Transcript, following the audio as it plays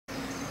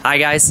Hi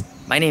guys,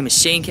 my name is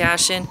Shane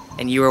Cashin,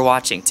 and you are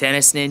watching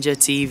Tennis Ninja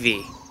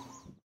TV.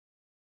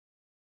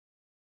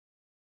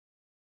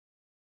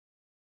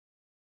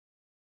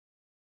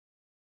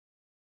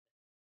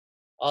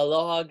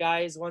 Aloha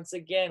guys, once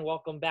again,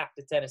 welcome back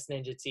to Tennis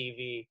Ninja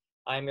TV.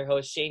 I'm your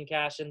host Shane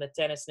Cashin, the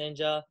Tennis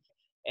Ninja,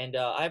 and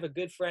I have a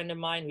good friend of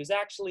mine who's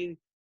actually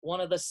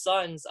one of the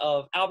sons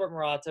of Albert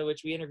Murata,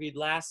 which we interviewed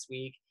last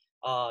week.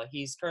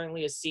 He's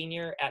currently a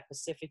senior at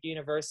Pacific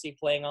University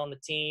playing on the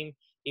team.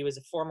 He was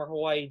a former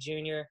Hawaii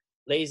junior.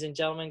 Ladies and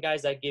gentlemen,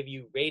 guys, I give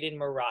you Rayden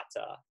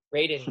Murata.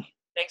 Rayden,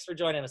 thanks for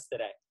joining us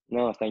today.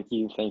 No, thank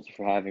you. Thank you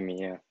for having me.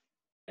 Yeah.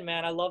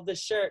 Man, I love the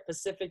shirt,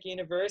 Pacific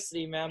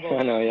University, man. I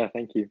But know. Yeah.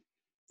 Thank you.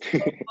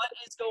 what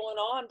is going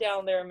on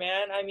down there,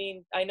 man? I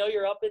mean, I know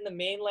you're up in the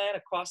mainland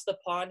across the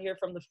pond here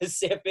from the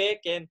Pacific,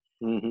 and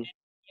hmm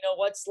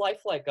what's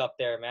life like up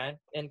there, man,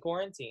 in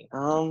quarantine?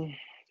 Um,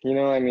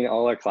 I mean,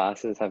 all our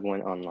classes have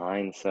went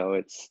online, so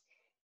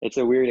it's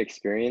a weird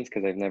experience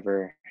because I've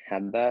never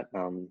had that.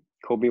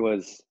 Koby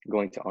was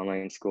going to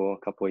online school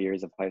a couple of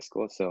years of high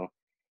school, so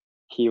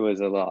he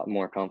was a lot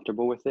more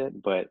comfortable with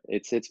it. But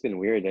it's been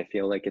weird. I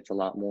feel like it's a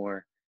lot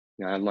more.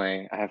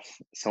 I have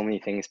so many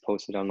things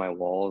posted on my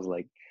walls,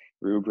 like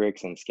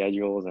rubrics and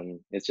schedules, and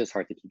it's just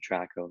hard to keep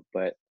track of.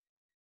 But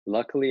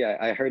luckily,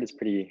 I heard it's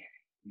pretty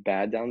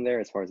bad down there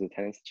as far as the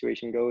tennis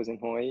situation goes in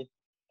Hawaii.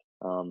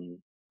 Um,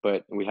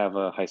 but we have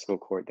a high school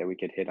court that we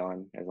could hit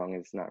on as long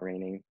as it's not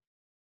raining.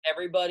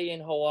 Everybody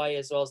in Hawaii,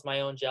 as well as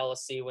my own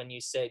jealousy when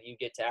you said you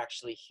get to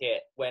actually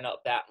hit, went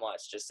up that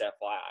much, just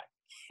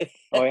FYI.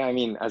 Oh yeah, I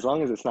mean, as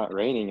long as it's not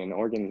raining, and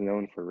Oregon's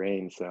known for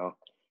rain, so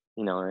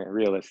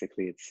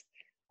realistically,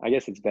 I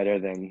guess it's better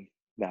than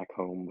back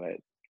home, but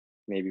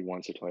maybe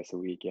once or twice a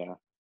week, yeah.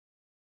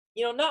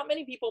 Not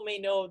many people may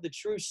know the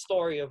true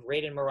story of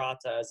Rayden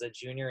Murata as a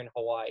junior in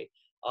Hawaii.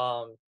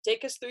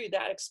 Take us through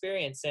that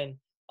experience and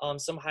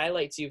some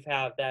highlights you've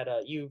had that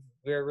you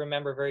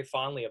remember very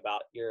fondly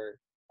about your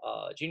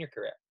junior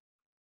career.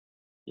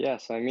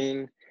 Yes, I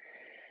mean,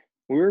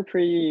 we were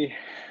pretty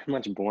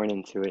much born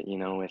into it,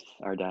 with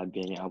our dad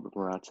being Albert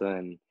Murata,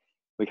 and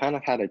we kind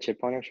of had a chip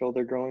on our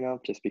shoulder growing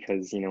up just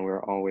because, we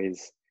we're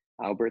always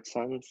Albert's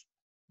sons.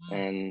 Mm.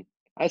 And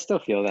I still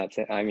feel that.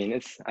 I mean,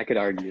 I could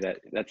argue that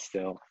that's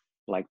still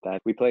like that.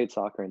 We played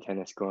soccer and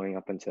tennis growing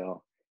up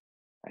until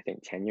I think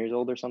 10 years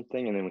old or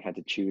something, and then we had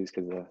to choose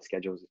because the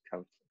schedules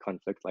would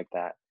conflict like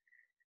that.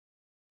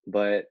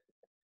 But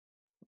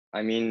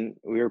I mean,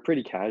 we were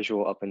pretty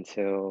casual up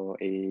until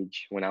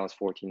age when I was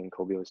 14 and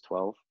Kobe was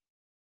 12.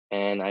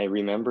 And I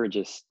remember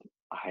just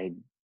I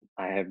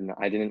I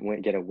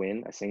didn't get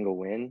a single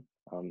win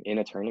in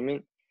a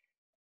tournament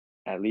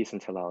at least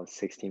until I was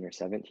 16 or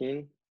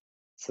 17.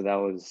 So that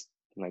was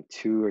like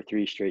 2 or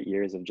 3 straight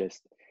years of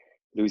just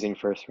losing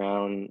first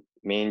round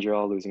main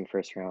draw, losing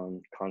first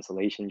round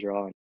consolation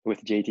draw.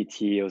 With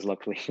JTT, it was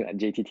luckily that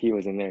JTT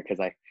was in there because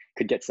I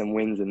could get some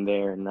wins in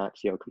there and not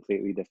feel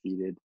completely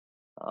defeated.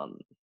 Um,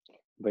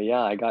 but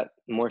yeah, I got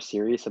more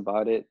serious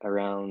about it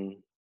around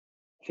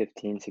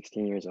 15,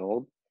 16 years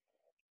old.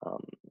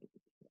 Um,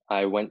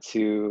 I went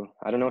to,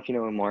 I don't know if you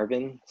know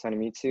Marvin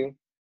Sanamitsu.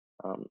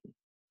 Um,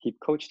 he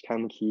coached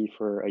Kamuki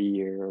for a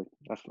year,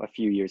 a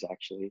few years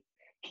actually.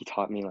 He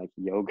taught me like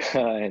yoga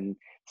and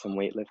some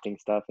weightlifting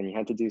stuff, and you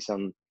had to do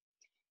some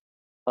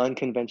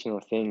unconventional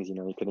things.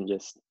 You couldn't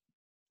just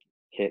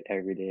hit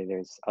every day.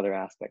 There's other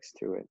aspects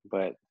to it.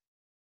 But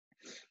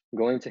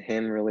going to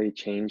him really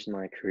changed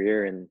my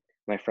career. And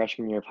my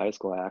freshman year of high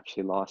school, I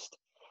actually lost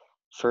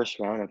first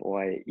round of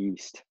OIA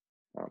East,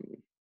 um,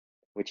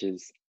 which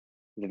is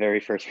the very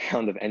first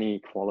round of any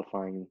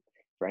qualifying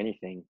for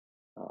anything.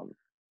 Um,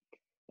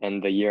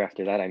 and the year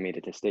after that, I made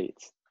it to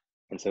states.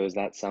 And so it was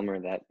that summer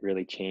that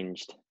really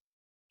changed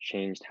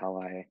how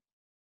I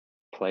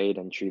played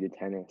and treated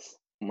tennis.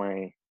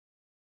 My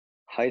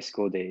high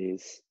school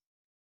days,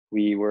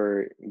 we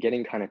were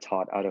getting kind of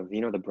taught out of,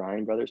 the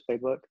Bryan Brothers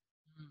playbook.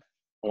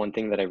 One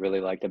thing that I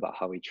really liked about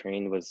how we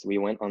trained was we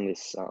went on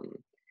this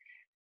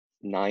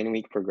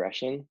 9-week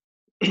progression.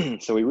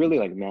 So we really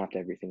like mapped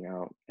everything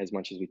out as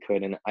much as we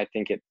could. And I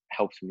think it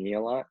helped me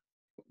a lot.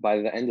 By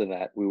the end of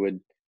that,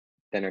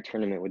 then our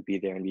tournament would be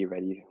there and be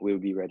ready. We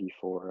would be ready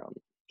for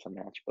some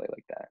match play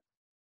like that.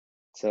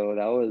 So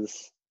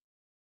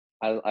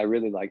I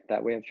really liked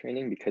that way of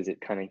training because it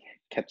kind of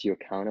kept you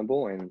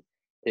accountable and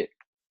it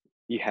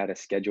you had a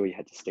schedule you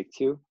had to stick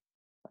to.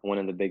 One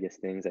of the biggest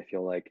things I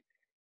feel like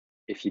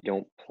if you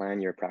don't plan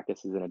your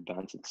practices in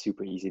advance, it's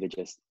super easy to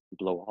just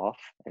blow off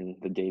and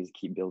the days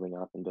keep building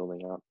up and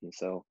building up. And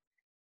so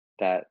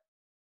that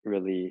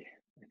really,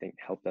 I think,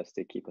 helped us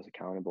to keep us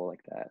accountable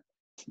like that.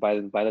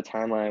 By the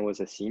time I was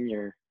a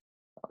senior,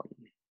 um,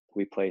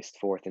 we placed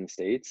fourth in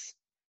states.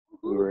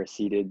 I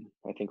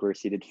think we were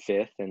seeded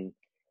fifth, and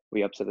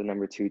we upset the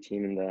number 2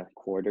 team in the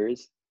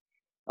quarters.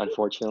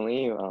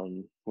 Unfortunately,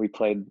 we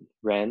played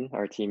Ren,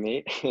 our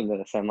teammate, in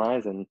the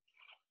semis, and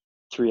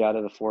 3 out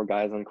of the 4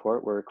 guys on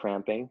court were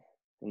cramping,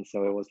 and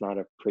so it was not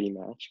a pretty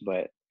match.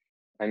 But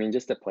I mean,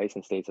 just to place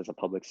in states as a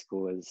public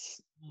school is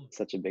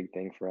such a big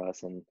thing for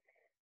us, and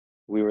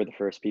we were the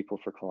first people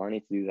for Kalani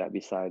to do that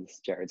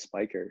besides Jared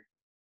Spiker.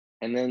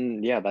 And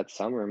then, yeah, that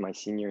summer, my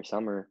senior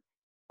summer,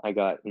 I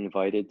got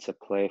invited to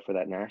play for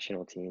that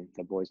national team,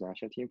 the boys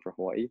national team for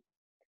Hawaii.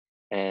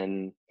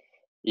 And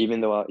even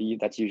though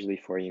that's usually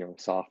for,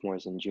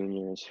 sophomores and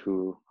juniors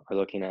who are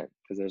looking at,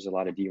 because there's a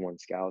lot of D1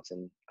 scouts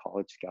and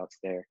college scouts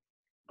there.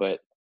 But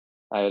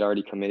I had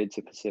already committed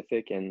to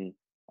Pacific, and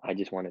I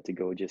just wanted to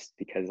go just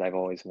because I've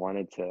always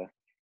wanted to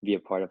be a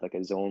part of like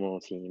a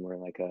zonal team or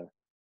like a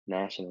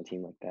national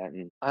team like that.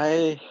 And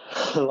I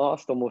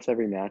lost almost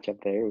every match up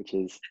there, which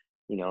is,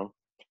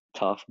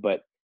 tough.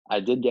 But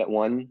I did get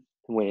one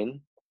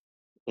win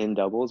in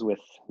doubles with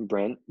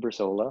Brent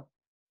Bersola.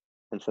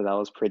 And so that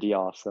was pretty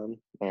awesome.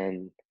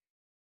 And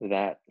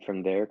that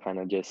from there kind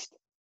of just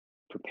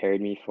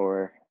prepared me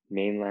for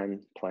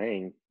mainland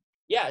playing.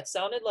 Yeah, it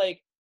sounded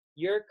like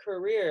your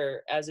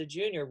career as a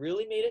junior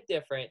really made a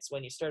difference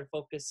when you started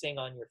focusing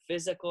on your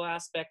physical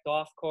aspect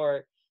off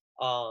court,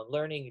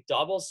 learning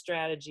double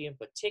strategy in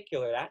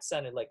particular. That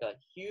sounded like a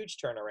huge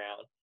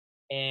turnaround.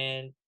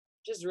 And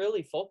just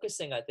really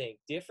focusing, I think,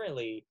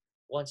 differently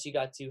once you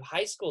got to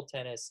high school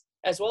tennis,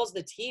 as well as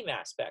the team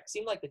aspect.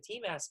 Seemed like the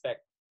team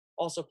aspect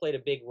also played a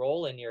big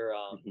role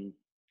Mhm. in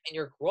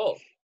your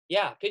growth.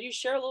 Yeah, could you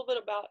share a little bit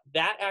about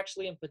that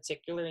actually in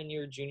particular in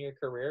your junior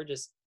career?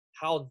 Just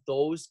how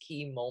those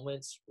key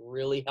moments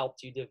really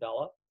helped you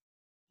develop?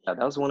 Yeah,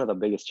 that was one of the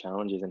biggest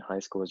challenges in high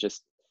school, is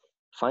just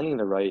finding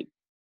the right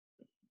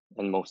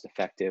and most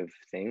effective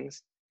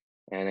things.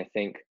 And I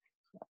think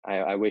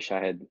I wish I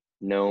had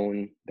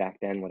known back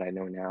then what I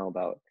know now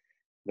about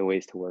the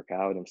ways to work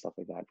out and stuff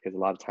like that. Because a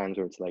lot of times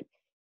where it's like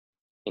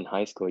in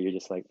high school, you're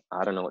just like,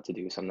 I don't know what to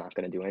do, so I'm not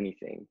going to do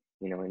anything,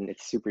 and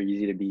it's super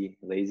easy to be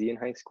lazy in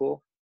high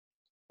school.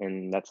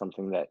 And that's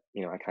something that,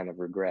 I kind of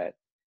regret.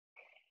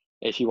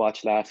 If you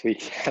watched last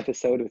week's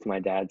episode with my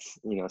dad's,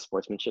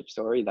 sportsmanship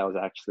story, that was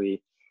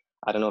actually,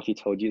 I don't know if he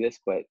told you this,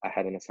 but I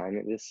had an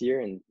assignment this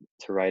year and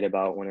to write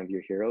about one of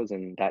your heroes,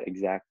 and that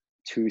exact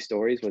two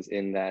stories was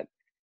in that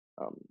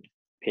um,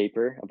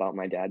 paper about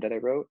my dad that I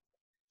wrote.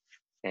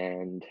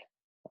 And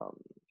um,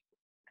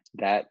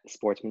 that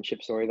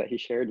sportsmanship story that he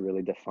shared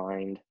really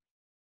defined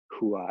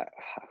who I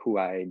who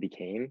I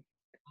became,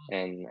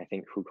 and I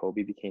think who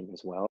Koby became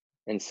as well.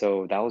 And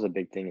so that was a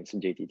big thing in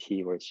some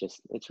JTT, where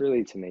it's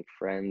really to make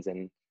friends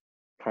and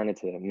kind of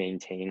to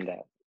maintain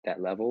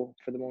that level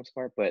for the most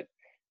part, but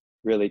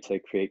really to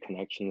create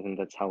connections. And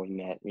that's how we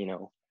met,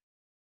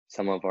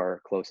 some of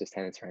our closest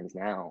tennis friends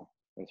now,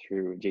 and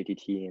through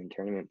JTT and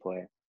tournament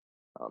play.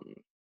 Um,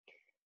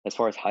 as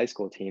far as high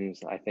school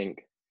teams, I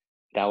think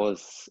that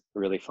was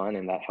really fun,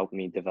 and that helped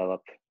me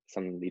develop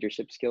some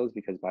leadership skills,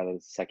 because by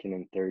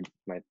the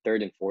my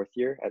third and fourth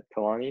year at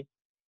Kalani,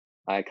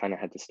 I kind of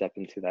had to step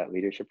into that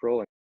leadership role.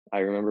 And I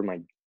remember my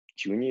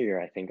junior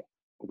year, I think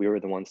we were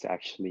the ones to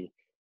actually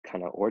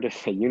kind of order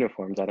the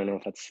uniforms. I don't know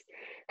if that's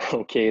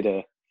okay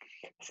to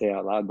say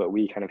out loud, but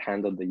we kind of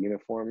handled the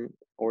uniform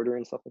order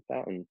and stuff like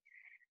that. And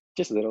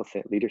just little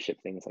leadership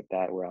things like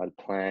that, where I'd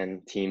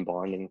plan team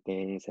bonding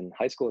things. And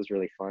high school was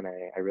really fun.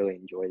 I really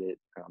enjoyed it.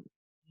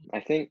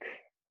 I think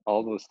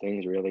all those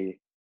things really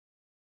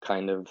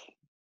kind of,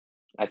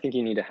 I think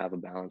you need to have a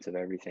balance of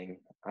everything.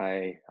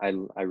 I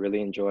really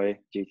enjoy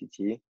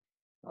JTT,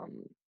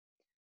 um,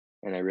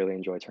 and I really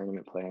enjoy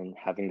tournament play, and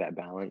having that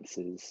balance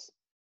is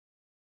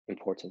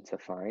important to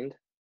find.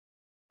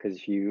 Because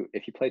if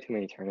you play too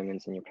many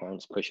tournaments and your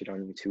parents push it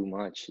on you too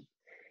much,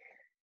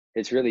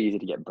 it's really easy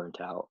to get burnt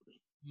out.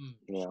 Mm.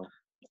 You know,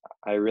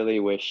 I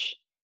really wish.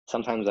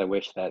 Sometimes I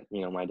wish that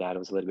my dad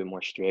was a little bit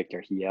more strict,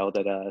 or he yelled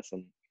at us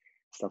and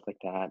stuff like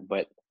that.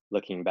 But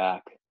looking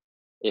back,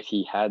 if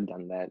he had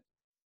done that,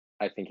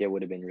 I think it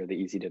would have been really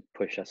easy to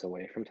push us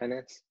away from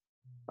tennis.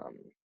 Um,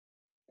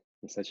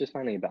 and so it's just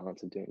finding a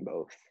balance of doing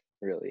both,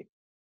 really.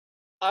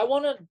 I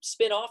want to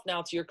spin off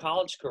now to your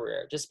college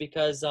career, just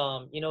because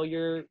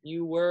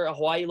you were a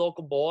Hawaii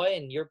local boy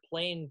and you're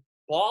playing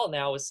ball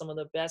now with some of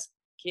the best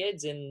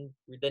kids in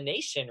the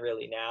nation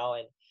really now.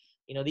 And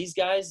these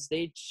guys,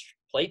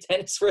 play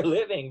tennis for a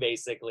living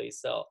basically.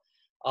 So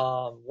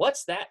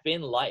what's that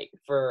been like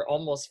for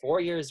almost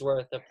 4 years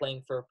worth of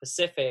playing for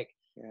Pacific?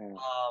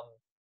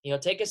 Yeah.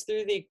 Take us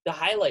through the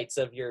highlights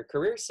of your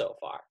career so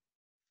far.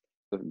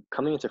 So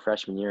coming into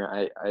freshman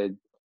year, I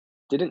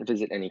didn't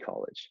visit any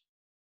college.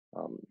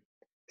 Um,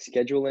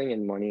 scheduling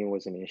and money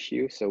was an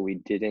issue, so we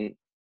didn't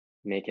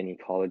make any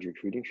college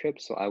recruiting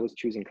trips. So I was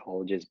choosing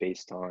colleges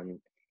based on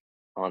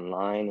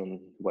online and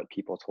what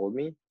people told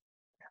me.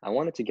 I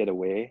wanted to get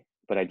away,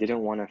 but I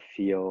didn't want to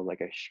feel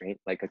like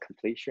like a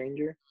complete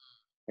stranger.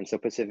 And so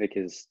Pacific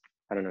is,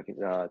 I don't know, if it's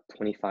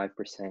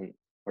 25%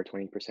 or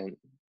 20%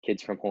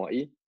 kids from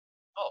Hawaii.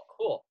 Oh,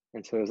 cool.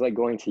 And so it was like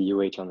going to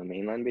UH on the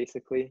mainland,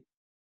 basically.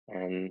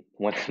 And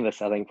one of the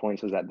selling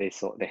points was that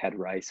they had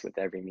rice with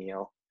every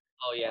meal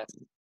Oh, yes.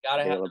 um,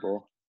 Gotta have.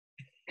 available.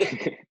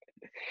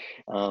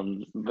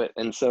 But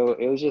and so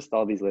it was just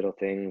all these little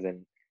things.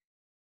 And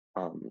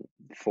um,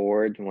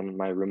 Ford,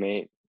 my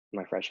roommate,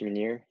 my freshman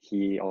year,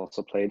 he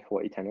also played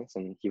Hawaii tennis,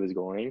 and he was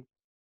going.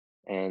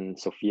 And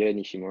Sophia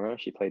Nishimura,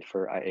 she played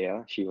for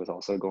IAEA. She was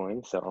also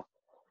going. So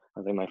I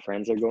was like, my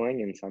friends are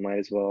going, and so I might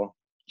as well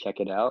check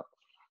it out.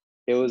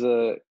 It was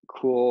a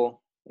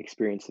cool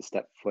experience to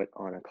step foot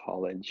on a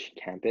college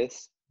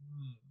campus.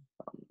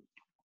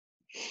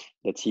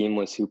 The team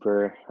was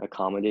super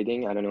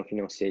accommodating. I don't know if you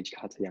know Sage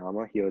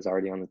Katayama. He was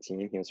already on the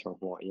team. He was from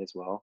Hawaii as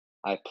well.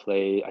 I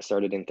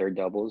started in third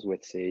doubles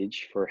with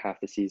Sage for half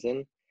the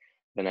season.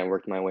 Then I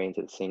worked my way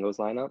into the singles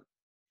lineup.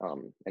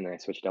 And then I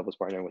switched doubles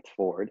partner with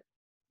Ford.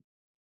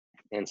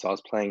 And so I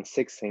was playing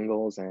 6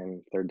 singles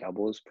and third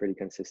doubles pretty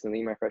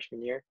consistently my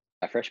freshman year.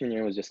 My freshman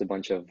year was just a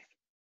bunch of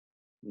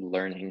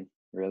learning,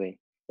 really.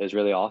 It was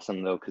really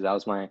awesome though, because that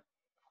was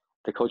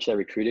the coach that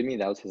recruited me,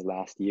 that was his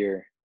last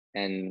year.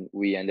 And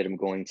we ended up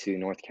going to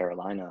North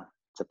Carolina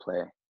to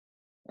play.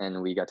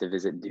 And we got to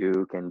visit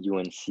Duke and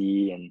UNC,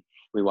 and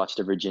we watched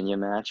a Virginia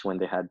match when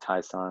they had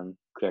Tyson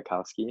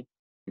Kwiatkowski.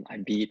 I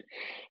beat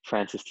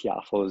Francis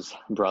Tiafoe's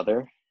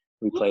brother.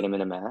 We played him in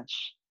a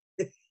match,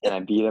 and I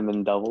beat him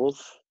in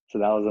doubles. So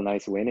that was a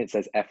nice win. It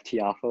says F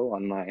Tiafo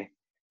on my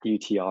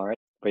UTR.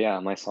 But yeah,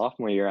 my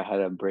sophomore year, I had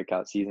a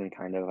breakout season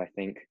kind of. I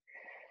think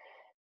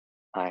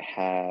I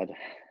had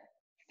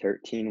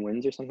 13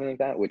 wins or something like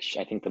that, which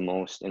I think the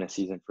most in a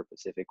season for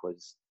Pacific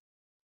was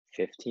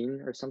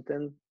 15 or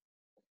something.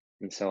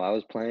 And so I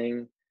was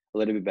playing a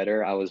little bit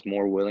better. I was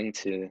more willing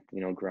to,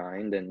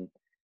 grind, and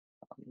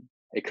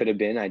it could have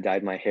been I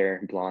dyed my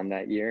hair blonde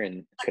that year,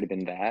 and could have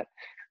been that.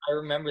 I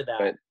remember that.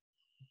 But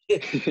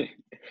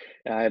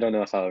I don't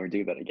know if I'll ever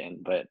do that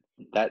again. But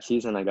that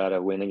season, I got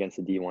a win against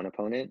a D1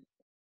 opponent,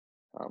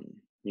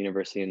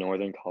 University of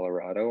Northern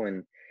Colorado,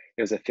 and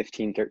it was a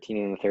 15-13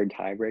 in the third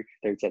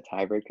set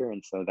tiebreaker,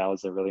 and so that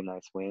was a really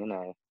nice win.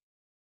 I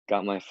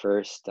got my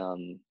first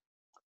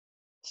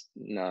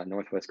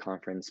Northwest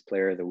Conference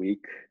Player of the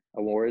Week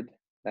award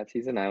that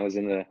season. I was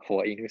in the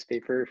Hawaii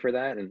newspaper for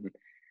that, and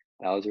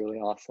that was really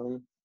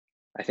awesome.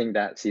 I think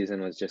that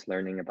season was just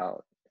learning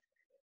about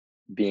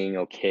being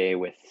okay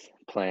with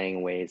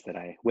playing ways that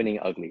winning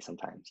ugly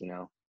sometimes,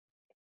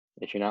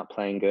 If you're not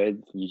playing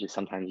good,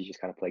 sometimes you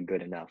just gotta play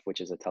good enough,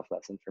 which is a tough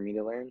lesson for me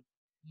to learn.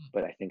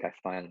 But I think I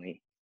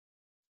finally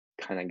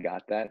kind of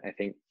got that. I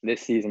think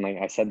this season,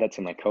 I said that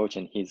to my coach,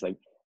 and he's like,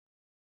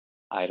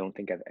 I don't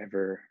think I've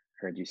ever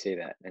heard you say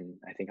that. And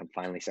I think I'm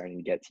finally starting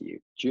to get to you.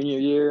 Junior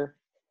year,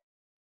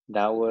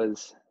 that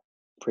was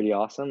pretty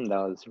awesome. That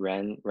was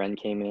Ren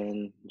came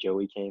in,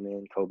 Joey came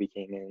in, Koby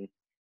came in.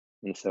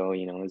 And so,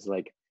 it was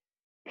like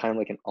kind of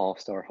like an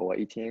all-star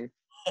Hawaii team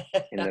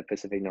in the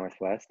Pacific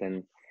Northwest.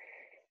 And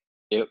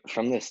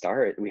from the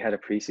start, we had a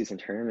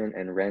preseason tournament,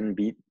 and Ren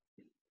beat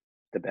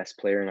the best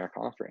player in our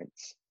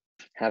conference.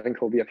 Having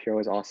Koby up here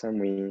was awesome.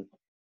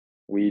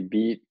 We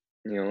beat,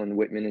 and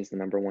Whitman is the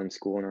 #1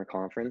 school in our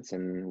conference,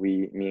 and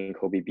me and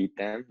Koby beat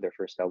them, their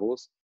first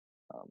doubles,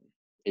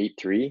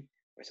 8-3.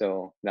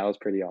 So that was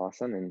pretty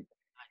awesome. And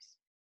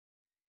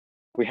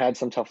we had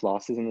some tough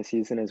losses in the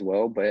season as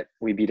well, but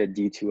we beat a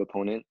D2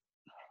 opponent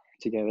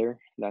together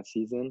that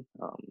season.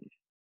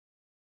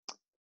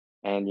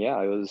 And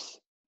yeah, it was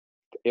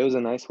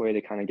a nice way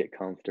to kind of get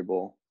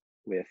comfortable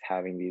with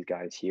having these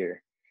guys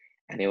here.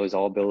 And it was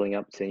all building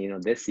up to,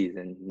 this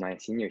season, my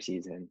senior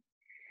season.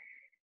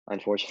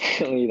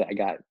 Unfortunately, that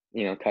got,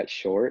 cut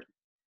short,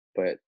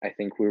 but I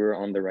think we were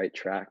on the right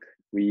track.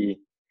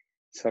 We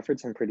suffered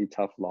some pretty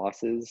tough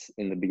losses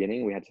in the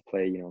beginning. We had to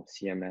play,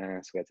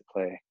 CMS. We had to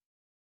play,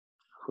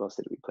 who else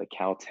did we play?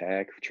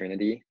 Caltech,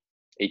 Trinity,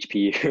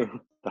 HPU.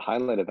 The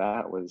highlight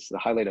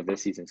of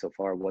this season so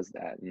far was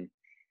that. And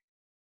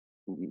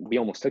we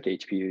almost took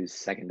HPU's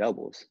second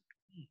doubles.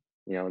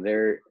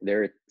 They're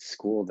a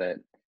school that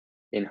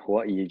in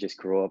Hawaii, you just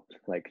grow up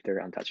like they're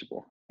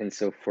untouchable. And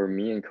so for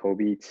me and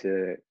Koby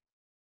to,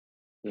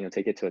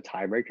 take it to a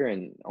tiebreaker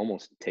and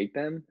almost take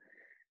them,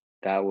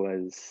 that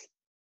was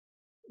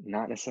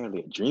not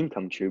necessarily a dream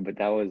come true, but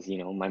that was,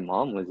 my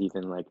mom was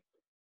even like,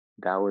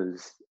 that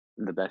was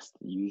the best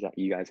you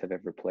guys have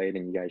ever played,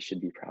 and you guys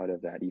should be proud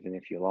of that, even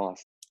if you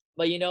lost.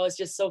 But, it's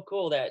just so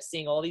cool that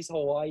seeing all these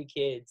Hawaii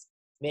kids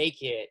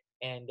make it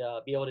and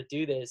be able to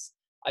do this.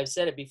 I've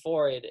said it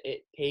before,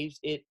 it paves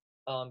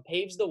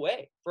the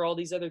way for all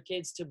these other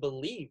kids to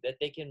believe that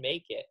they can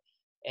make it.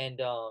 And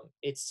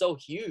it's so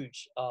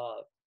huge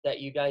that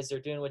you guys are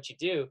doing what you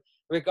do,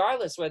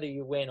 regardless whether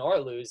you win or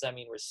lose. I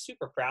mean, we're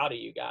super proud of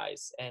you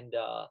guys. And,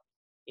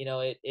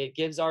 it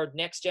gives our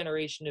next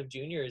generation of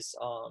juniors,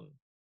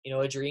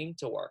 a dream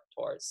to work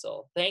towards.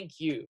 So thank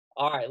you.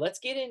 All right, let's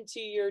get into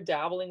your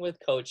dabbling with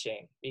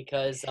coaching,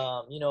 because,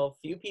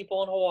 few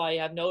people in Hawaii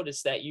have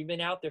noticed that you've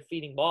been out there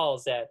feeding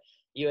balls at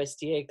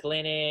USTA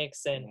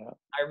clinics. And yeah.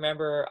 I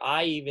remember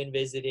I even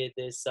visited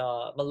this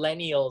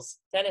millennials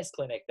tennis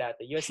clinic that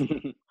the USTA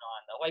on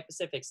the White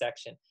Pacific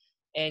section.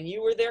 And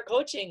you were there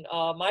coaching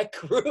my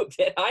group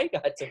that I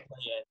got to play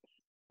in.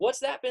 What's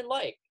that been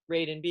like,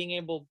 Rayden, being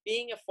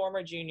a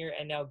former junior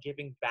and now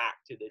giving back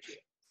to the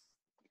juniors?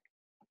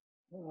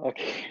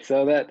 Okay,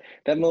 so that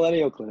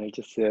millennial clinic,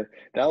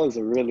 that was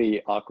a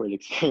really awkward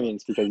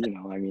experience because,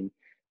 I mean,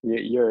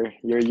 you're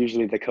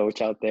usually the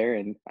coach out there,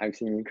 and I've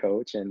seen you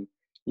coach, and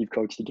you've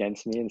coached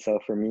against me, and so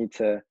for me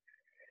to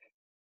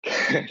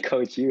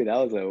coach you, that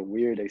was a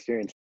weird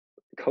experience.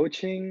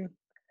 Coaching,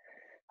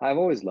 I've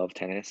always loved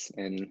tennis,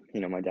 and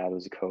my dad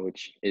was a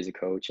coach, is a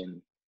coach,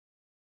 and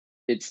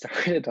it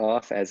started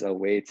off as a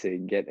way to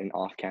get an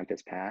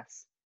off-campus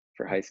pass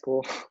for high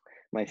school.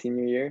 My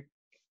senior year,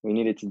 we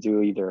needed to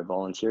do either a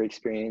volunteer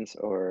experience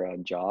or a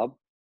job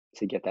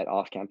to get that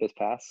off-campus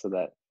pass so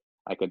that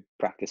I could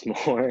practice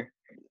more.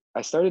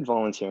 I started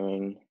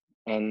volunteering,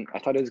 and I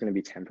thought it was going to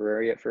be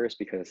temporary at first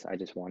because I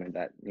just wanted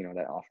that,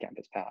 that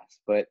off-campus pass.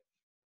 But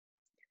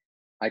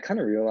I kind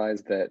of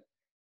realized that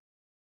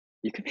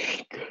you can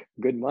make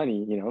good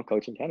money,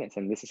 coaching tennis.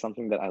 And this is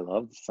something that I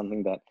love. This is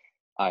something that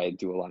I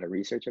do a lot of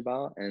research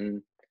about.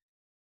 And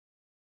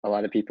a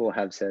lot of people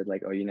have said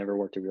like, oh, you never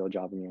worked a real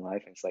job in your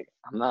life. And it's like,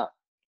 I'm not,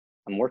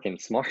 I'm working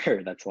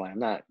smarter. That's why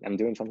I'm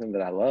doing something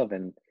that I love.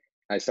 And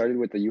I started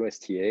with the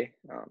USTA,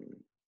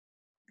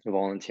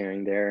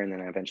 volunteering there. And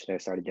then eventually I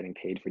started getting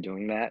paid for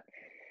doing that.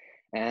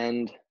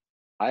 And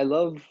I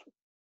love,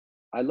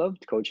 I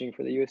loved coaching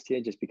for the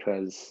USTA just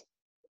because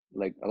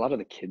like a lot of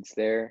the kids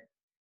there,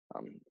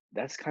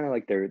 that's kind of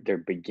like their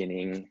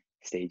beginning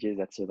stages.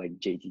 That's their like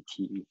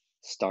JTT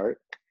start,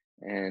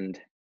 and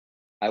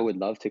I would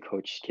love to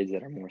coach kids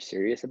that are more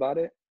serious about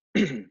it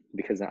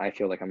because I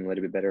feel like I'm a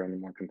little bit better on the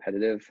more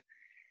competitive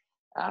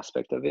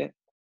aspect of it.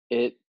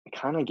 It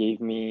kind of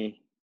gave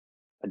me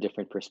a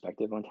different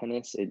perspective on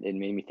tennis. It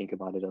made me think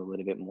about it a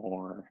little bit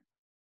more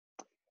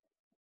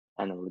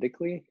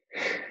analytically.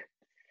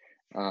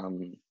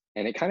 um,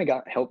 and it kind of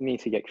got helped me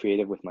to get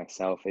creative with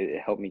myself.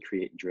 It helped me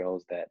create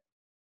drills that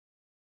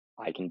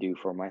I can do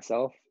for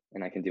myself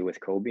and I can do with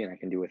Koby and I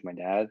can do with my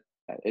dad.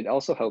 It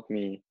also helped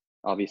me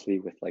obviously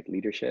with like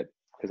leadership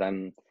because I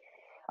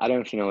don't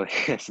know if you know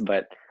this,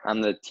 but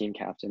I'm the team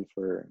captain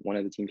for one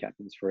of the team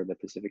captains for the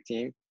Pacific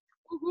team.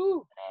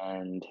 Woohoo!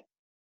 And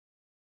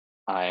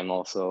I am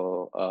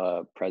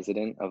also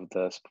president of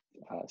the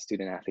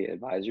student athlete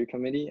advisory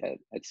committee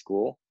at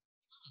school,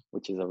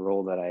 which is a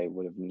role that I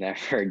would have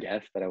never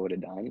guessed that I would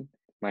have done.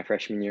 My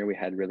freshman year, we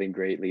had really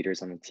great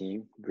leaders on the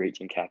team, great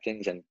team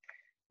captains, and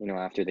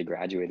after they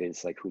graduated,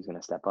 it's like who's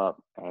gonna step up?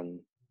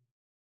 And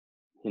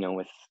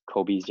with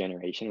Kobe's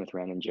generation, with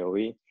Ren and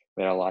Joey,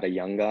 we had a lot of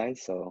young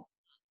guys, so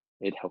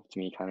it helped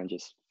me kind of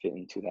just fit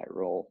into that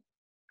role.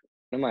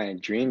 One of my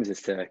dreams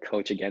is to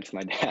coach against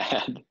my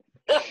dad.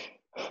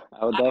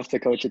 I would love to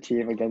coach a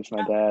team against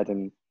my dad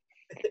and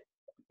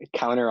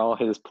counter all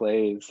his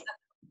plays.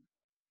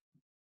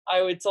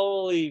 I would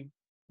totally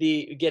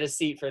get a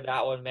seat for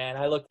that one, man.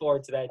 I look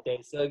forward to that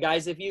day. So,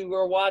 guys, if you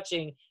were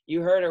watching,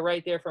 you heard it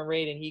right there from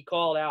Rayden. He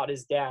called out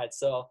his dad.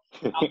 So,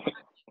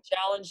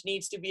 challenge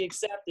needs to be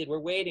accepted. We're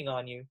waiting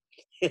on you.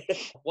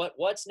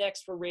 What's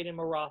next for Rayden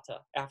Murata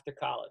after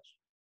college?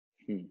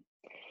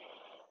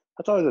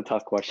 That's always a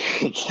tough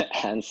question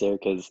to answer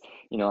because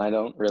I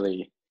don't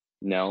really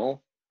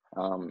know.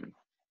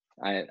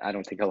 I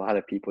don't think a lot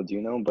of people do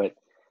know, but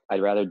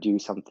I'd rather do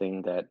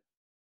something that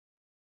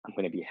I'm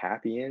going to be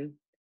happy in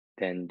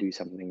than do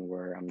something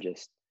where I'm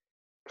just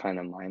kind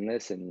of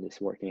mindless and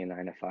just working a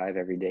 9 to 5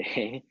 every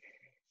day.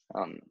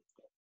 um,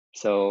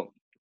 so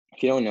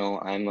if you don't know,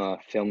 I'm a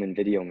film and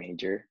video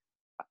major.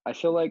 I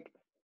feel like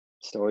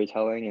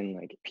storytelling and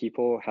like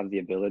people have the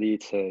ability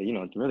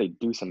to really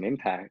do some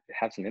impact,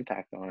 have some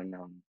impact on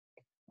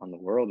the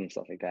world and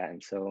stuff like that.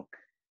 And so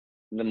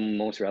the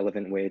most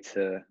relevant way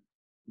to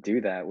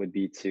do that would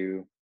be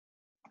to,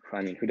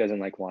 I mean, who doesn't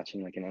like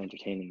watching like an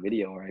entertaining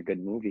video or a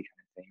good movie kind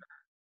of thing?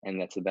 And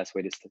that's the best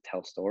way to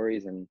tell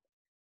stories. And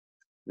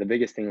the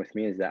biggest thing with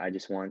me is that I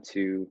just want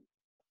to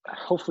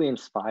hopefully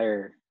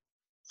inspire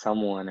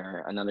someone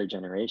or another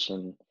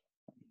generation.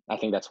 I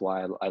think that's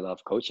why I love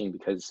coaching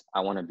because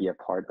I want to be a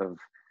part of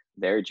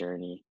their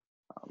journey.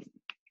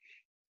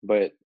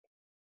 But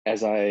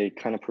as I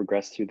kind of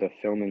progressed through the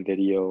film and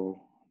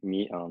video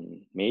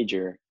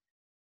major,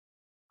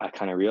 I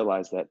kind of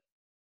realized that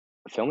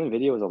film and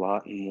video is a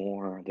lot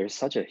more. There's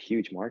such a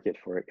huge market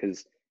for it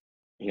because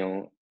you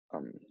know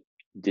um,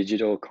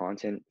 digital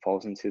content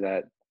falls into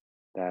that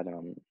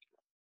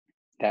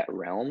that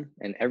realm,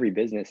 and every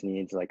business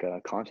needs like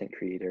a content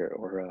creator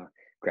or a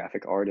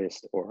graphic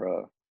artist or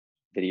a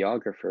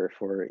videographer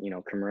for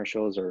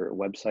commercials or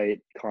website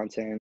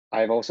content.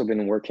 I've also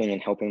been working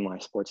and helping my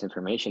sports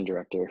information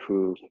director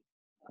who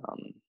um,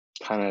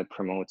 kind of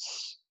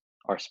promotes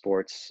our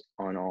sports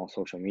on all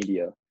social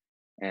media,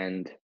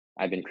 and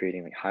I've been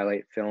creating like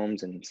highlight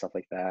films and stuff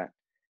like that.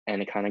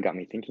 And it kind of got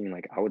me thinking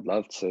like I would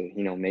love to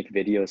make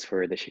videos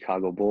for the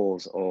Chicago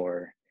Bulls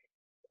or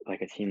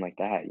like a team like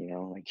that.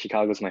 Like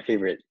Chicago's my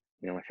favorite,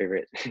 my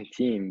favorite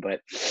team.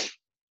 But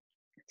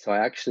so I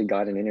actually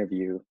got an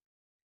interview,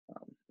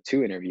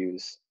 2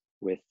 interviews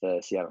with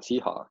the Seattle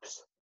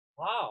Seahawks.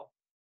 Wow.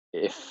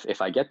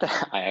 If I get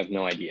that, I have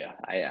no idea.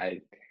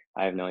 I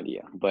have no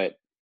idea. But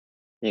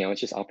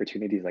it's just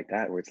opportunities like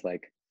that where it's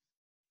like,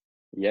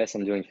 yes,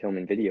 I'm doing film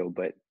and video,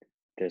 but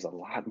there's a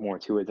lot more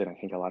to it than I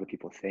think a lot of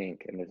people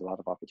think, and there's a lot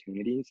of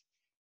opportunities.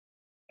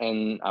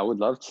 And I would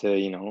love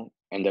to,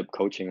 end up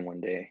coaching one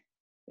day.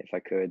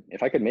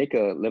 if I could make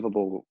a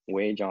livable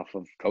wage off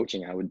of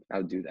coaching, I would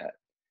do that.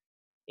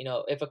 You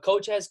know, if a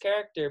coach has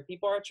character,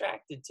 people are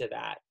attracted to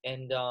that.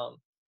 And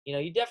you know,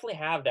 you definitely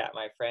have that,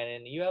 my friend,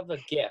 and you have a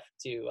gift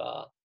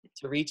to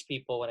reach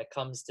people when it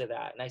comes to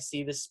that. And I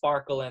see the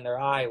sparkle in their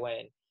eye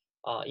when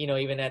you know,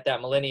 even at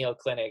that millennial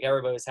clinic,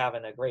 everybody was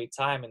having a great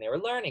time and they were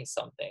learning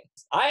something.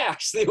 I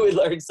actually would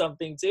learn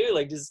something too,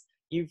 like just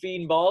you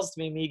feeding balls to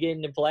me, me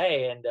getting to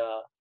play. And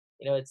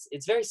you know,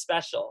 it's very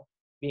special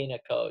being a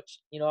coach.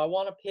 You know, I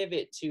want to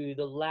pivot to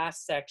the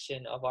last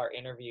section of our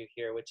interview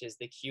here, which is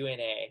the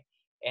Q&A.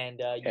 And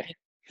you Okay. can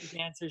keep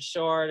answers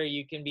short or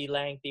you can be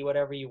lengthy,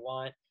 whatever you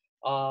want.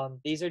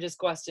 These are just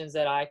questions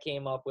that I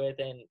came up with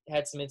and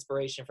had some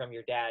inspiration from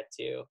your dad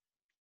too.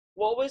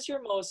 What was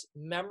your most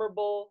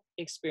memorable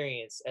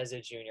experience as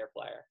a junior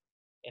player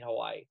in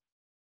Hawaii?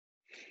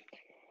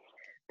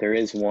 There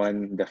is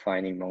one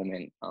defining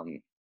moment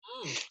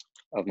Mm.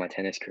 of my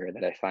tennis career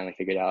that I finally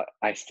figured out.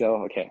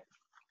 Okay.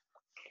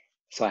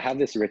 So I have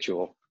this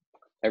ritual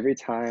every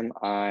time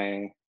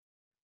I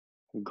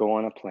go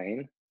on a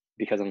plane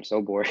because I'm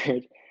so bored.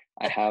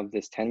 I have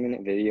this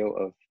 10-minute video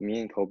of me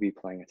and Koby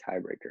playing a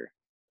tiebreaker.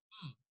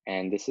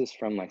 And this is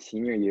from my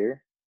senior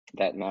year,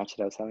 that match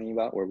that I was telling you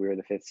about where we were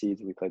the fifth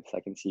seeds, we played the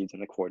second seeds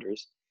in the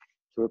quarters.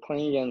 So we're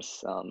playing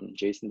against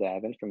Jason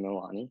Davin from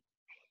Milani,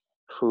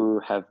 who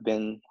have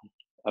been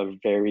a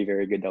very,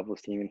 very good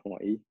doubles team in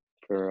Hawaii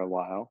for a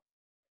while.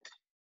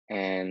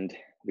 And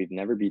we've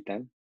never beat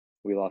them.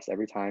 We lost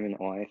every time in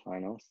the OIA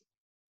finals.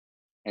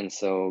 And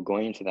so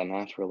going into that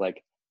match, we're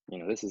like, you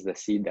know, this is the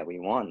seed that we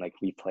want. Like,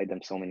 we played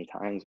them so many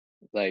times.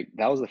 Like,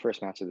 that was the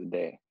first match of the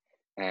day.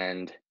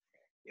 And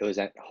it was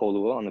at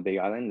Holua on the Big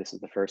Island. This is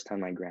the first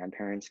time my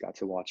grandparents got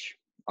to watch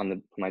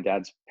my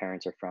dad's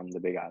parents are from the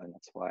Big Island.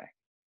 That's why.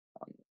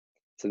 Um,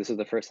 so this is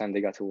the first time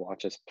they got to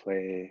watch us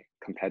play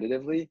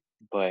competitively,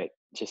 but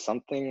just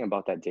something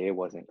about that day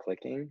wasn't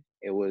clicking.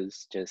 It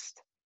was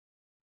just,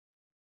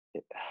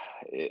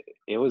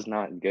 it was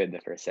not good the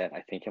first set.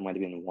 I think it might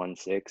have been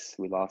 1-6.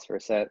 We lost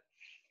first set.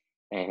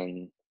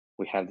 And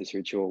we have this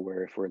ritual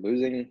where if we're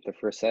losing the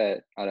first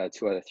set out of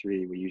 2 out of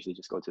 3, we usually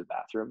just go to the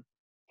bathroom.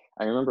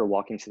 I remember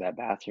walking to that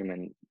bathroom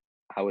and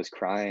I was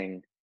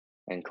crying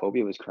and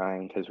Koby was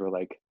crying because we're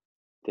like,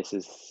 this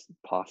is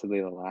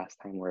possibly the last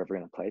time we're ever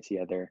going to play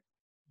together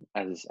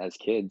as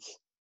kids.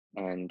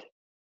 And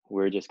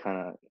we're just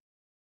kind of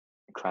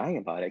crying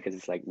about it because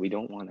it's like, we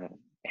don't want to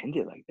end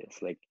it like this.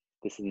 Like,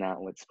 this is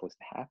not what's supposed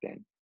to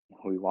happen.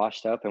 We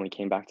washed up and we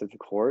came back to the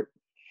court.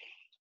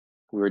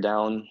 We were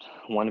down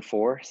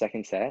 1-4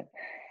 second set.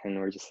 And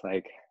we're just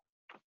like,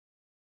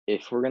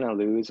 if we're going to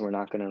lose, we're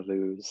not going to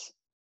lose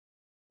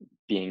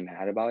being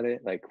mad about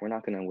it. Like, we're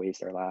not going to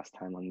waste our last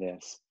time on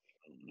this.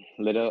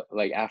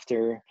 Like,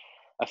 after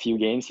a few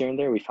games here and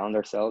there, we found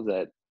ourselves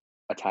at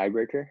a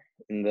tiebreaker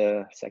in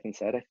the second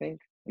set. I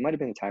think it might have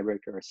been a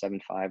tiebreaker or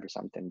 7-5 or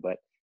something, but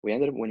we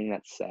ended up winning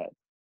that set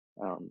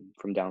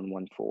from down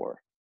 1-4.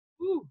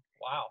 Ooh,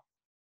 wow.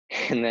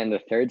 And then the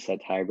third set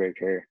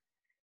tiebreaker,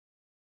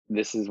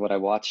 this is what I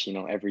watch, you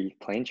know, every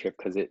plane trip,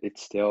 because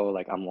it's still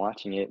like I'm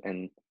watching it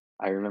and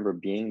I remember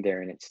being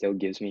there and it still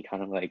gives me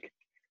kind of like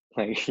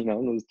you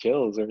know, those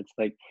chills where it's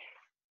like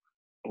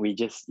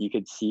you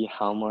could see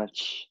how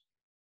much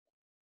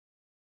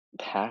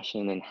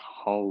passion and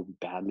how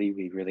badly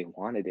we really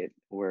wanted it,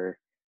 where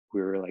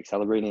we were like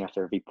celebrating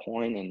after every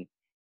point, and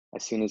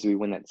as soon as we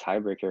win that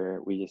tiebreaker,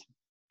 we just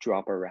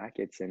drop our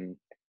rackets and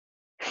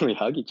we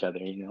hug each other,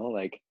 you know.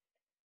 Like,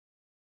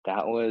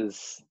 that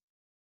was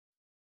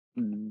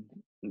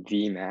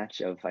the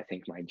match of, I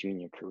think, my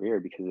junior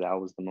career, because that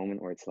was the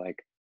moment where it's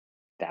like,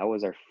 that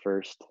was our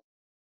first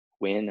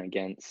win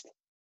against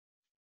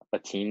a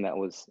team that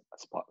was a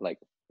spot like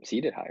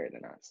seated higher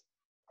than us.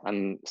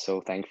 I'm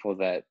so thankful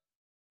that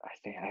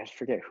I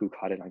forget who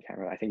caught it on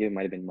camera. I think it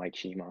might have been Mike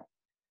Shima.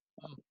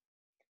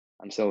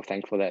 I'm so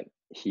thankful that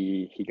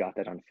he got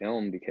that on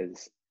film,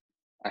 because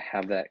I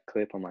have that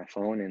clip on my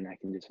phone and I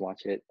can just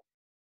watch it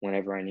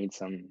whenever I need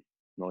some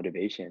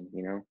motivation,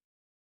 you know?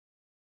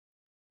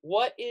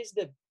 What is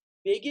the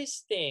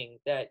biggest thing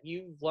that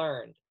you've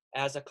learned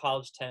as a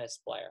college tennis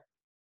player?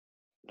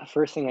 The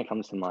first thing that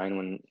comes to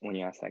mind when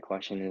you ask that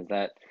question is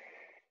that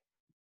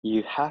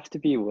you have to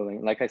be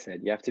willing, like I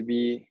said, you have to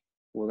be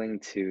willing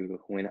to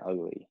win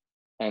ugly.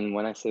 And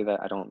when I say that,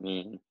 I don't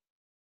mean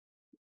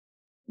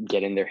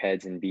get in their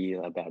heads and be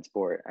a bad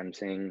sport. I'm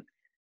saying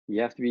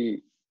you have to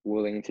be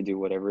willing to do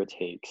whatever it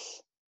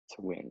takes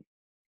to win.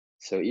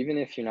 So even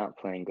if you're not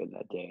playing good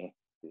that day,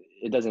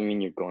 it doesn't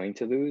mean you're going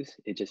to lose.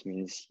 It just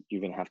means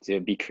you're going to have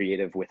to be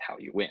creative with how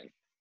you win,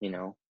 you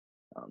know?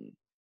 Um,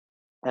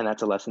 and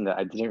that's a lesson that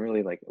I didn't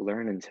really like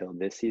learn until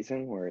this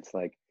season, where it's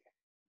like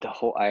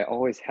I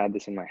always had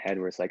this in my head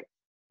where it's like,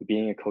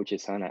 being a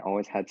coach's son, I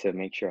always had to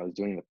make sure I was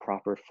doing the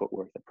proper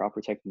footwork, the proper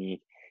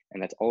technique.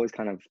 And that's always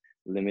kind of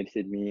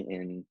limited me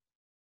in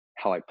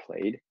how I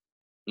played.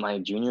 My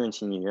junior and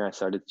senior year, I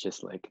started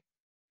just like,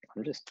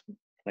 I'm just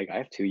like, I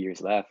have 2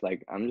 years left.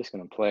 Like, I'm just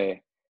going to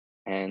play.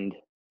 And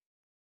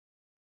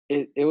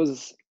it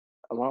was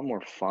a lot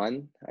more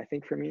fun, I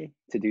think, for me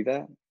to do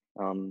that.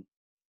 Um,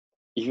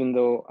 Even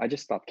though I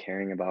just stopped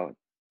caring about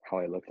how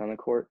I looked on the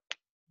court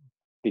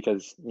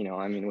because,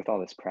 I mean, with all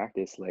this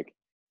practice, like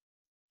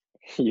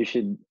you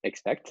should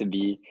expect to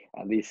be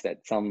at least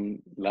at some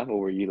level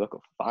where you look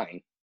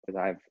fine. Because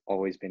I've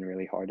always been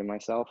really hard on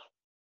myself.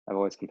 I've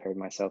always compared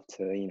myself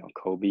to,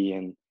 Kobe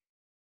and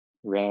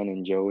Ren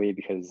and Joey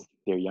because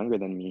they're younger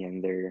than me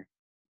and they're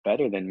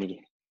better than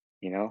me,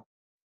 you know?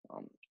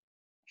 Um,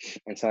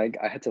 and so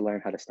I had to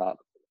learn how to stop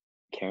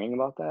caring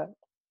about that.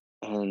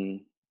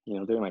 And,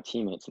 they're my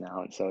teammates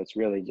now. And so it's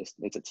really just,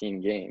 it's a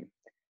team game.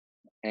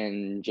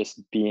 And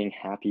just being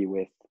happy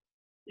with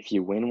if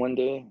you win one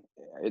day,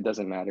 it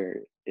doesn't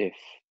matter if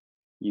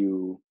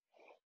you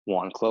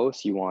won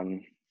close, you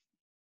won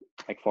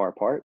like far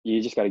apart.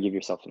 You just got to give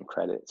yourself some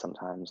credit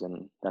sometimes.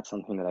 And that's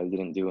something that I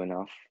didn't do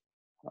enough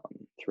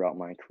throughout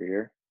my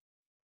career.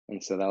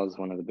 And so that was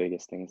one of the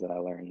biggest things that I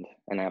learned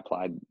and I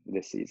applied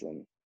this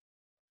season.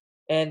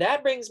 And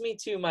that brings me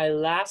to my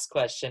last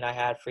question I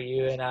had for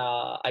you. And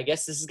I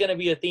guess this is going to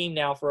be a theme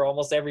now for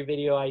almost every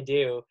video I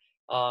do.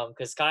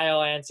 Because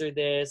Kyle answered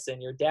this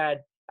and your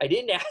dad, I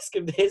didn't ask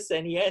him this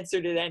and he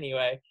answered it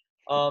anyway.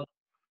 Rayden,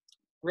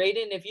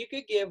 if you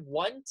could give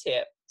one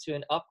tip to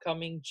an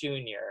upcoming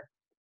junior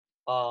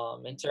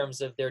in terms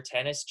of their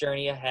tennis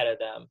journey ahead of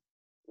them,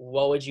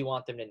 what would you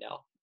want them to know?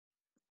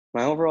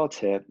 My overall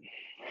tip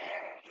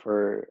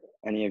for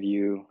any of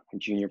you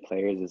junior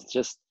players is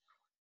just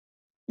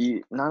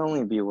you not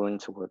only be willing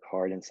to work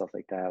hard and stuff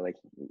like that, like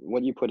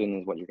what you put in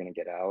is what you're going to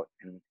get out.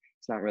 And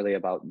it's not really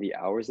about the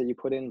hours that you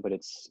put in, but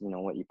it's,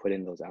 what you put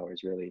in those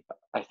hours really.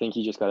 I think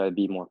you just got to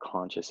be more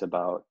conscious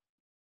about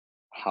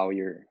how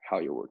you're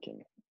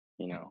working,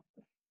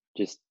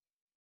 just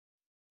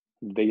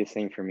the biggest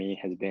thing for me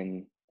has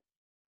been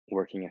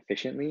working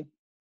efficiently.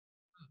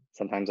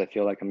 Sometimes I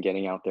feel like I'm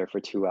getting out there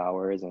for 2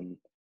 hours and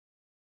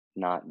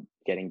not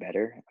getting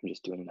better. I'm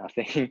just doing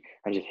nothing.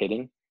 I'm just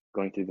hitting,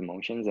 going through the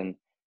motions. And,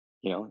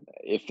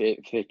 if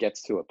it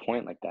gets to a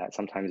point like that,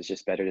 sometimes it's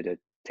just better to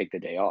take the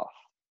day off.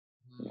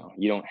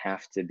 You don't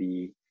have to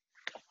be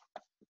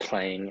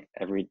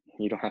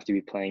you don't have to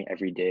be playing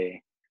every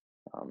day,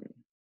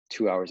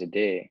 2 hours a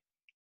day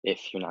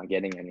if you're not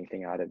getting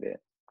anything out of it.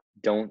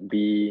 Don't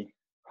be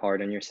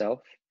hard on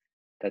yourself.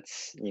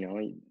 That's,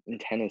 in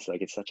tennis,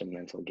 like it's such a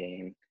mental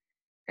game.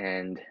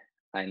 And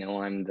I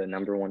know I'm the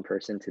number one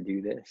person to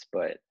do this,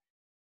 but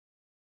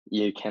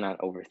you cannot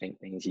overthink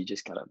things. You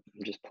just gotta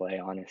just play,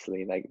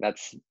 honestly. Like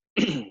that's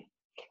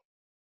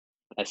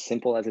as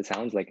simple as it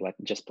sounds, like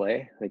just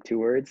play, like 2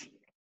 words.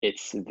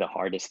 It's the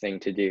hardest thing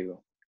to do.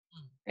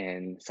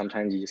 And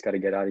sometimes you just gotta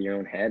get out of your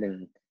own head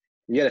and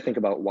you gotta think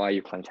about why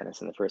you're playing tennis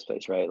in the first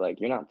place, right?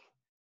 Like you're not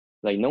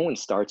like no one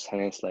starts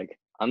tennis like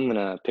I'm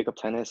gonna pick up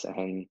tennis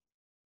and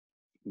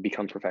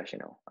become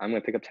professional. I'm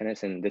gonna pick up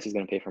tennis and this is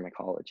gonna pay for my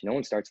college. No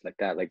one starts like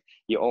that. Like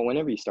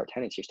whenever you start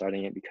tennis, you're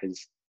starting it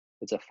because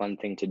it's a fun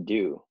thing to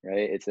do,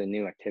 right? It's a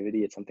new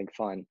activity, it's something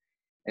fun.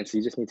 And so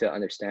you just need to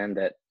understand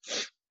that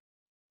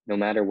no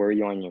matter where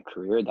you are in your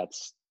career,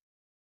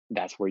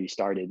 that's where you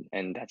started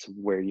and that's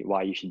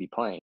why you should be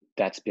playing.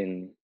 That's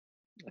been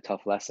a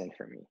tough lesson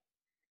for me.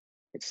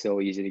 It's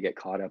so easy to get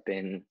caught up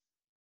in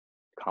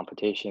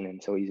competition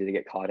and so easy to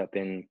get caught up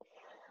in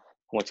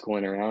what's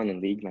going around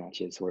in league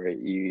matches where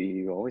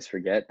you always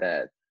forget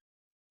that.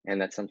 And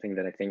that's something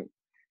that I think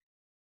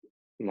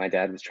my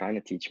dad was trying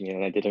to teach me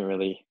and I didn't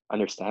really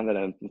understand that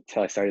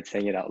until I started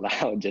saying it out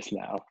loud just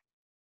now.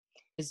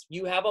 Is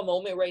you have a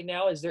moment right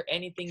now? Is there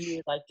anything you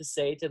would like to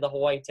say to the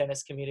Hawaii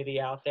tennis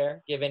community out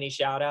there? Give any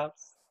shout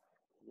outs?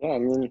 Yeah, I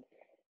mean,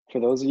 for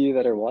those of you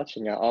that are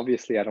watching,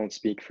 obviously I don't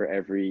speak for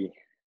every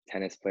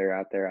tennis player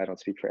out there. I don't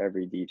speak for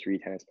every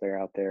D3 tennis player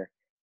out there.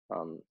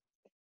 Um,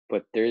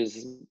 but there's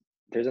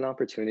an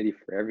opportunity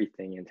for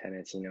everything in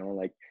tennis,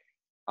 like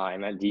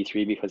I'm at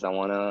D3 because I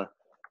want to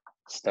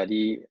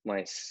study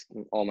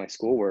all my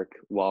schoolwork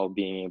while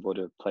being able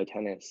to play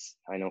tennis.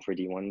 I know for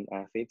D1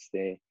 athletes,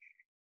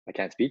 I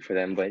can't speak for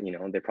them, but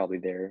they're probably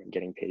there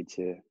getting paid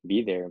to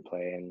be there and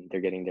play, and they're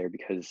getting there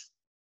because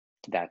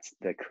that's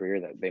the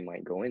career that they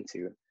might go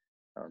into.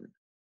 Um,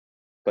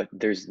 but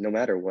there's no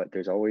matter what,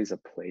 there's always a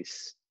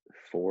place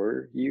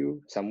for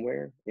you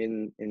somewhere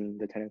in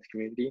the tennis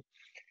community.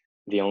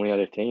 The only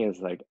other thing is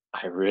like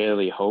I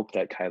really hope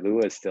that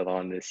Kailua is still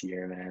on this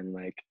year, man.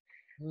 Like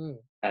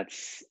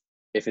that's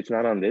if it's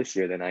not on this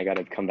year, then I got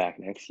to come back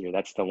next year.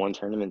 That's the one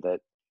tournament that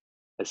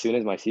as soon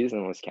as my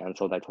season was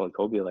canceled, I told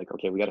Koby like,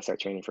 okay, we got to start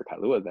training for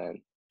Kailua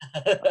then.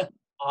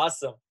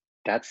 Awesome.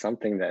 That's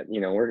something that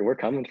we're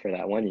coming for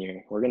that one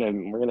year. We're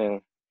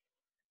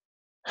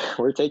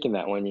taking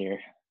that one year.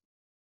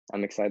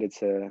 I'm excited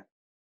to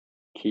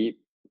keep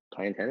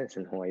playing tennis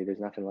in Hawaii. There's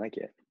nothing like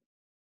it.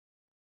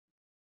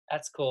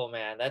 That's cool,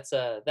 man. That's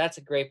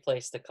a great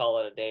place to call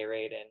it a day,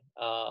 Rayden.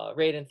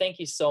 Rayden, thank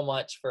you so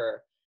much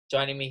for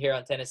joining me here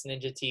on Tennis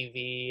Ninja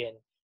TV and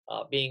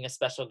being a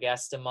special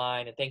guest of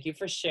mine. And thank you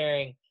for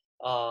sharing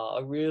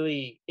a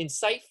really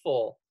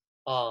insightful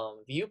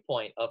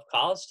viewpoint of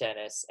college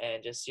tennis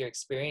and just your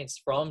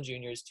experience from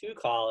juniors to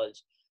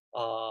college.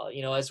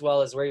 you know, as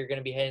well as where you're going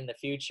to be heading in the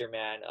future,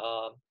 man.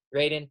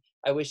 Rayden,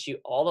 I wish you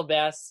all the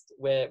best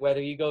with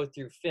whether you go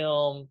through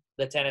film,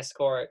 the tennis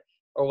court,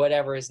 or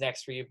whatever is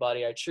next for you,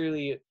 buddy. I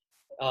truly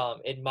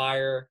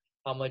admire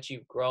how much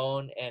you've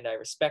grown, and I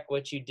respect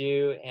what you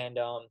do. And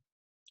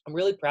I'm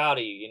really proud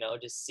of you, you know,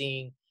 just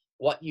seeing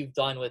what you've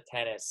done with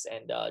tennis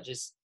and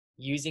just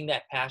using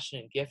that passion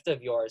and gift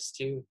of yours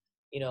to,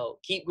 you know,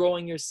 keep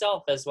growing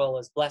yourself as well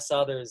as bless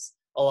others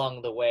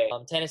along the way.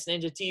 Tennis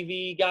Ninja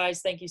TV,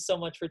 guys, thank you so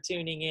much for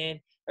tuning in.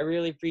 I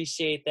really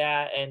appreciate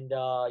that. And,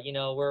 you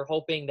know, we're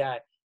hoping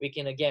that we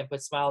can, again,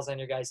 put smiles on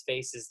your guys'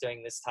 faces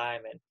during this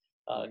time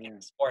and get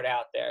the sport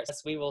out there. So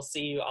we will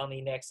see you on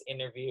the next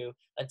interview.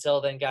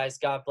 Until then, guys,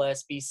 God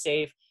bless, be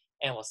safe,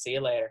 and we'll see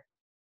you later.